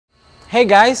Hey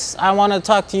guys, I want to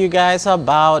talk to you guys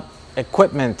about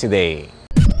equipment today.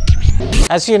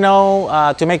 As you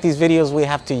know, to make these videos we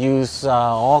have to use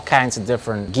all kinds of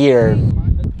different gear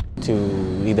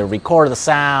to either record the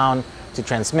sound, to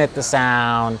transmit the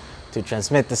sound, to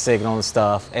transmit the signal and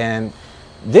stuff. And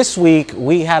this week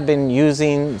we have been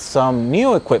using some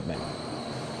new equipment.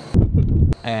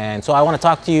 And so I want to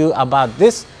talk to you about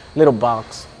this little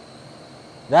box.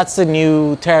 That's the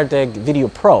new Teradek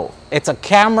VidiU Pro. It's a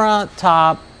camera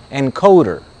top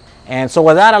encoder. And so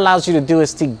what that allows you to do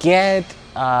is to get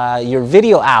your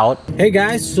video out. Hey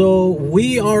guys, so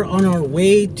we are on our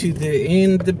way to the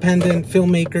independent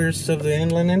filmmakers of the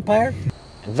Inland Empire.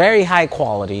 Very high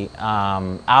quality,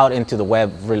 out into the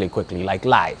web really quickly, like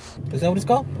live. Is that what it's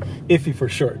called? IFI for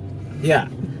short. Yeah.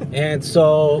 And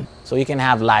so you can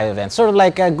have live events, sort of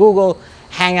like a Google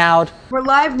Hangout. We're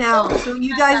live now, so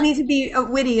you guys need to be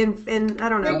witty and I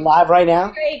don't know. We're live right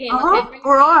now?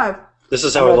 We're live. This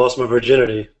is how I lost my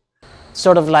virginity.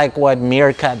 Sort of like what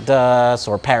Meerkat does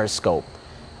or Periscope.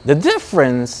 The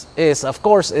difference is, of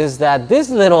course, is that this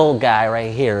little guy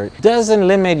right here doesn't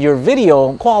limit your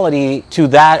video quality to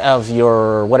that of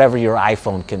your whatever your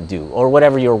iPhone can do or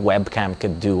whatever your webcam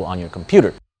can do on your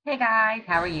computer. Hey guys,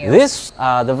 how are you? This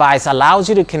device allows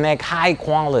you to connect high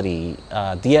quality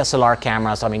DSLR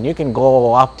cameras. I mean, you can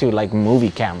go up to like movie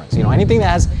cameras, you know, anything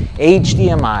that has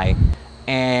HDMI,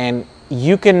 and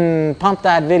you can pump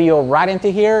that video right into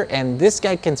here, and this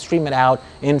guy can stream it out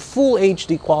in full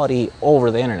HD quality over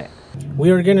the internet.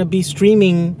 We are gonna be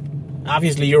streaming,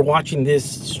 obviously you're watching this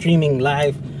streaming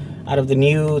live out of the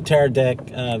new Teradek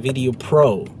VidiU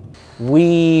Pro.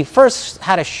 We first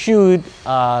had a shoot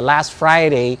last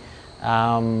Friday,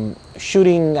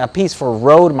 shooting a piece for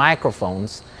Rode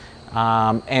microphones,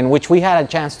 and which we had a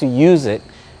chance to use it.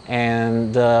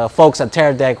 And the folks at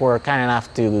Teradek were kind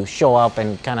enough to show up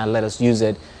and kind of let us use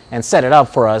it and set it up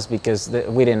for us because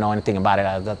we didn't know anything about it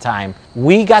at the time.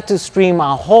 We got to stream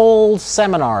a whole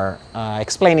seminar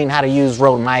explaining how to use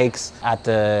Rode mics at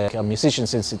the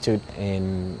Musicians Institute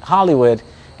in Hollywood.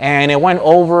 And it went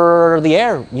over the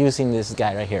air using this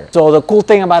guy right here. So the cool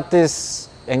thing about this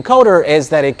encoder is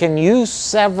that it can use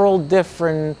several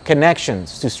different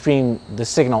connections to stream the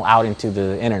signal out into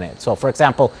the internet. So for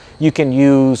example, you can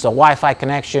use a Wi-Fi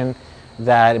connection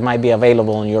that might be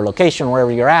available in your location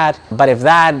wherever you're at. But if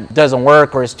that doesn't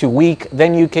work or is too weak,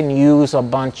 then you can use a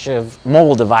bunch of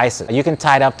mobile devices. You can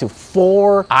tie it up to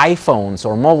 4 iPhones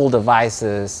or mobile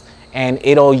devices, and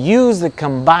it'll use the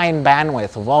combined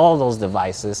bandwidth of all those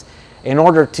devices in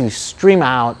order to stream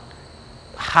out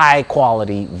high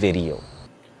quality video.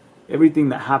 Everything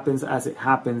that happens as it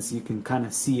happens, you can kind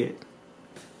of see it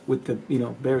with the,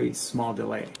 very small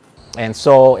delay. And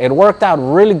so it worked out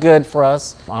really good for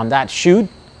us on that shoot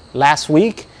last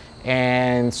week.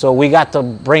 And so we got to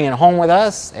bring it home with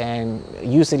us and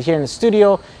use it here in the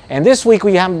studio. And this week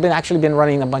we haven't actually been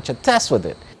running a bunch of tests with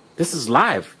it. This is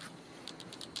live.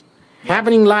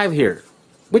 Happening live here.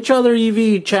 Which other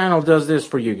EV channel does this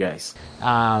for you guys?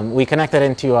 We connected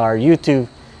into our YouTube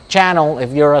channel.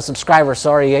 If you're a subscriber,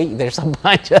 sorry, there's a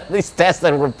bunch of these tests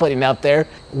that we're putting out there.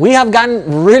 We have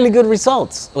gotten really good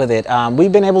results with it.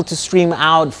 We've been able to stream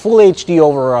out full HD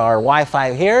over our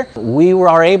Wi-Fi here. We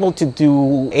are able to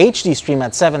do HD stream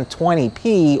at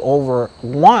 720p over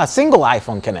a single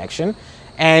iPhone connection.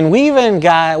 And we even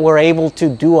were able to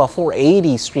do a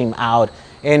 480 stream out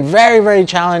in very, very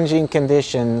challenging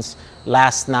conditions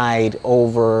last night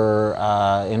over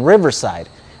in Riverside.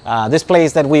 This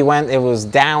place that we went, it was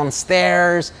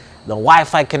downstairs. The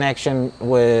Wi-Fi connection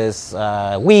was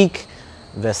weak.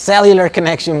 The cellular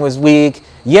connection was weak.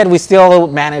 Yet we still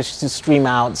managed to stream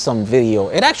out some video.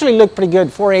 It actually looked pretty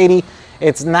good, 480.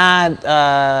 It's not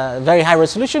very high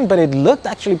resolution, but it looked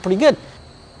actually pretty good.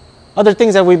 Other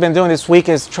things that we've been doing this week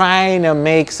is trying to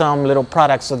make some little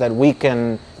products so that we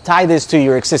can tie this to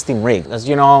your existing rig. As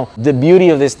you know, the beauty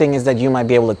of this thing is that you might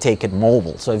be able to take it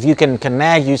mobile. So if you can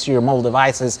connect, use your mobile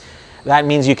devices, that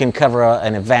means you can cover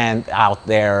an event out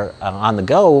there on the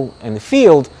go in the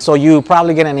field. So you're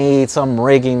probably gonna need some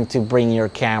rigging to bring your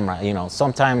camera.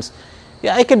 Sometimes,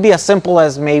 yeah, it could be as simple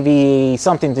as maybe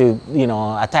something to,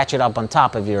 attach it up on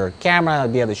top of your camera,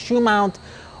 be the shoe mount,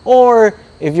 or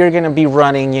if you're going to be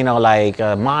running, like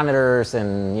monitors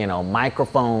and,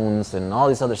 microphones and all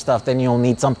this other stuff, then you'll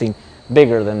need something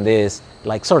bigger than this,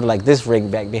 sort of like this rig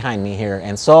back behind me here.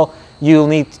 And so you'll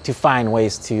need to find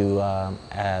ways to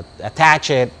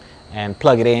attach it and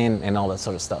plug it in and all that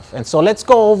sort of stuff. And so let's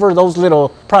go over those little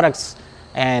products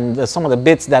and some of the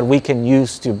bits that we can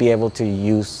use to be able to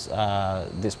use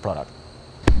this product.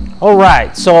 All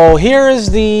right, so here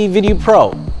is the VidiU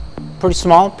Pro. Pretty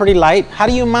small, pretty light. How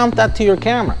do you mount that to your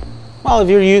camera? Well, if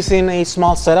you're using a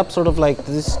small setup, sort of like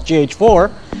this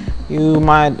GH4, you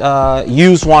might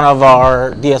use one of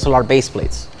our DSLR base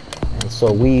plates. And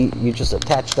so you just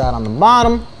attach that on the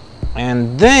bottom,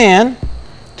 and then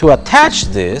to attach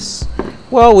this,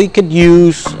 well, we could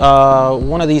use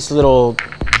one of these little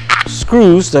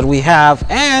screws that we have,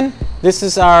 and this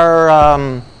is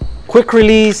our quick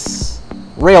release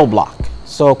rail block.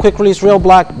 So quick release rail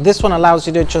block, this one allows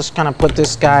you to just kind of put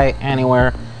this guy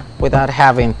anywhere without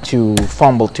having to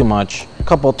fumble too much. A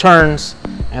couple turns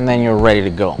and then you're ready to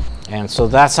go. And so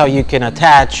that's how you can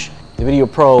attach the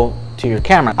VidiU Pro to your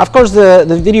camera. Of course, the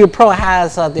VidiU Pro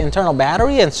has the internal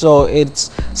battery, and so it's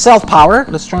self-powered.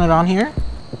 Let's turn it on here.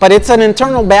 But it's an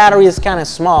internal battery, it's kind of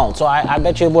small, so I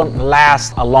bet you it won't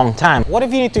last a long time. What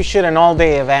if you need to shoot an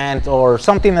all-day event or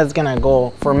something that's gonna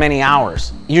go for many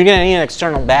hours? You're gonna need an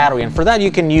external battery, and for that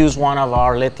you can use one of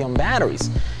our lithium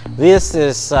batteries. This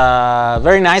is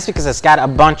very nice because it's got a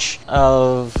bunch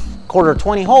of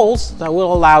 1/4-20 holes that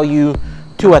will allow you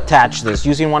to attach this.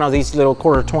 Using one of these little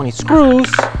 1/4-20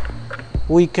 screws,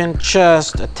 we can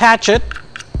just attach it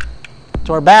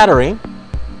to our battery.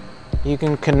 You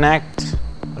can connect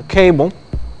a cable,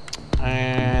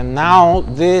 and now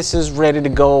this is ready to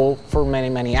go for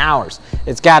many hours.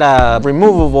 It's got a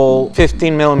removable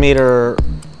 15mm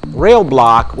rail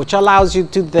block, which allows you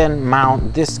to then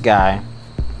mount this guy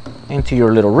into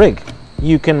your little rig.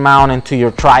 You can mount into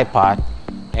your tripod,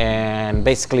 and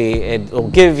basically it will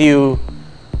give you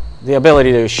the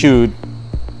ability to shoot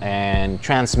and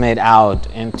transmit out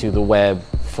into the web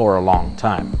for a long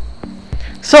time.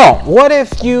 So what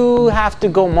if you have to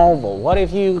go mobile? What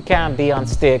if you can't be on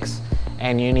sticks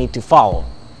and you need to follow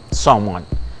someone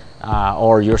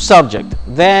or your subject?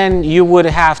 Then you would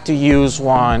have to use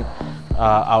one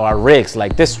of our rigs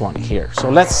like this one here. So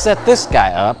let's set this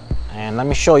guy up and let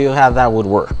me show you how that would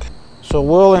work. So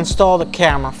we'll install the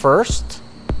camera first,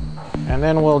 and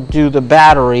then we'll do the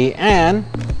battery. And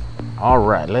all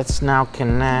right, let's now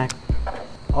connect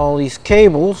all these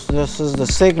cables. This is the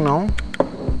signal.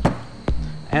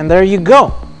 And there you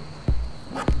go.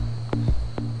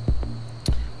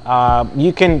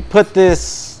 You can put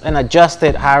this and adjust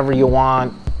it however you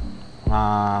want.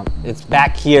 It's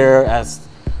back here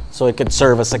so it could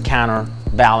serve as a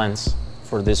counterbalance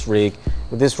for this rig.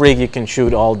 With this rig you can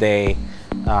shoot all day.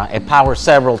 It powers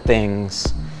several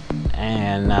things,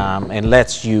 and it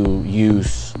lets you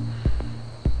use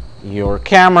your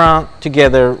camera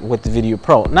together with the VidiU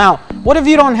Pro. Now, what if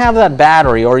you don't have that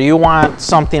battery, or you want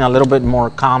something a little bit more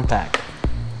compact?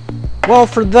 Well,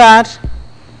 for that,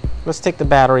 let's take the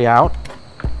battery out.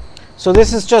 So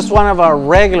this is just one of our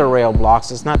regular rail blocks.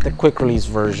 It's not the quick release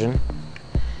version.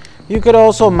 You could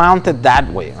also mount it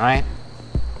that way, right?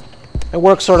 It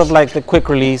works sort of like the quick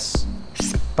release,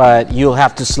 but you'll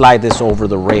have to slide this over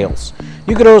the rails.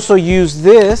 You could also use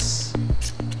this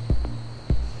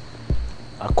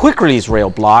a quick release rail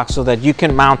block so that you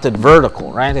can mount it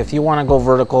vertical, right? If you want to go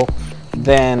vertical,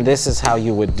 then this is how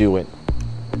you would do it.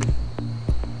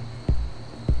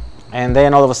 And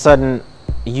then all of a sudden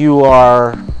you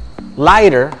are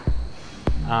lighter,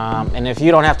 and if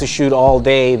you don't have to shoot all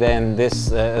day, then this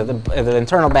the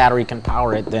internal battery can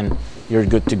power it, then you're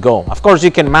good to go. Of course,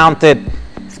 you can mount it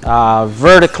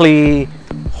vertically,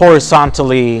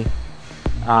 horizontally,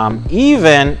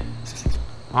 even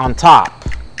on top.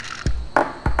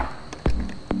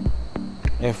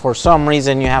 If for some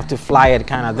reason you have to fly it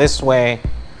kind of this way,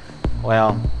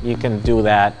 well, you can do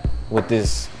that with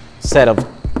this set of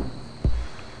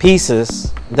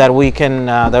pieces that we can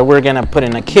that we're gonna put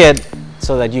in a kit,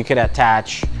 so that you could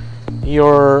attach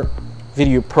your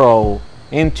VidiU Pro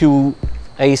into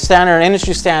a standard,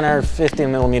 industry standard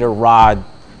 15mm rod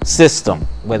system,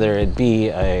 whether it be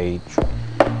a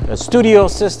studio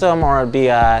system, or it be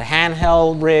a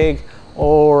handheld rig,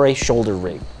 or a shoulder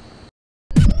rig.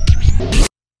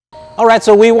 All right,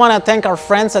 so we want to thank our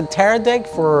friends at Teradek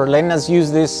for letting us use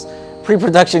this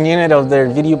pre-production unit of their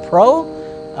VidiU Pro.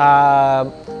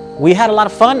 We had a lot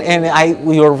of fun, and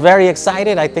we were very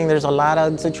excited. I think there's a lot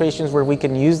of situations where we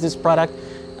can use this product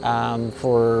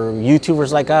for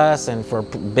YouTubers like us, and for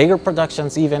bigger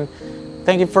productions even.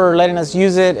 Thank you for letting us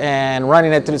use it and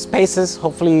running it through its paces.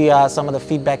 Hopefully some of the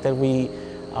feedback that we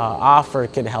offer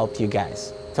could help you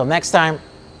guys. Till next time,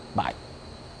 bye.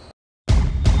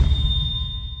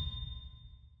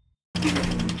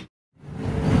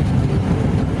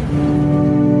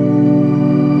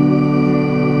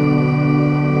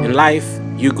 In life,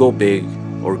 you go big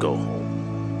or go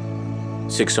home.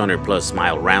 600+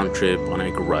 mile round trip on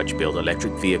a garage built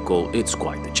electric vehicle, it's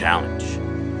quite the challenge.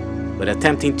 But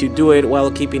attempting to do it while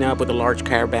keeping up with a large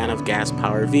caravan of gas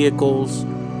powered vehicles,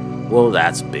 well,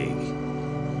 that's big.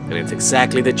 and it's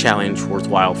exactly the challenge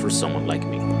worthwhile for someone like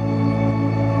me.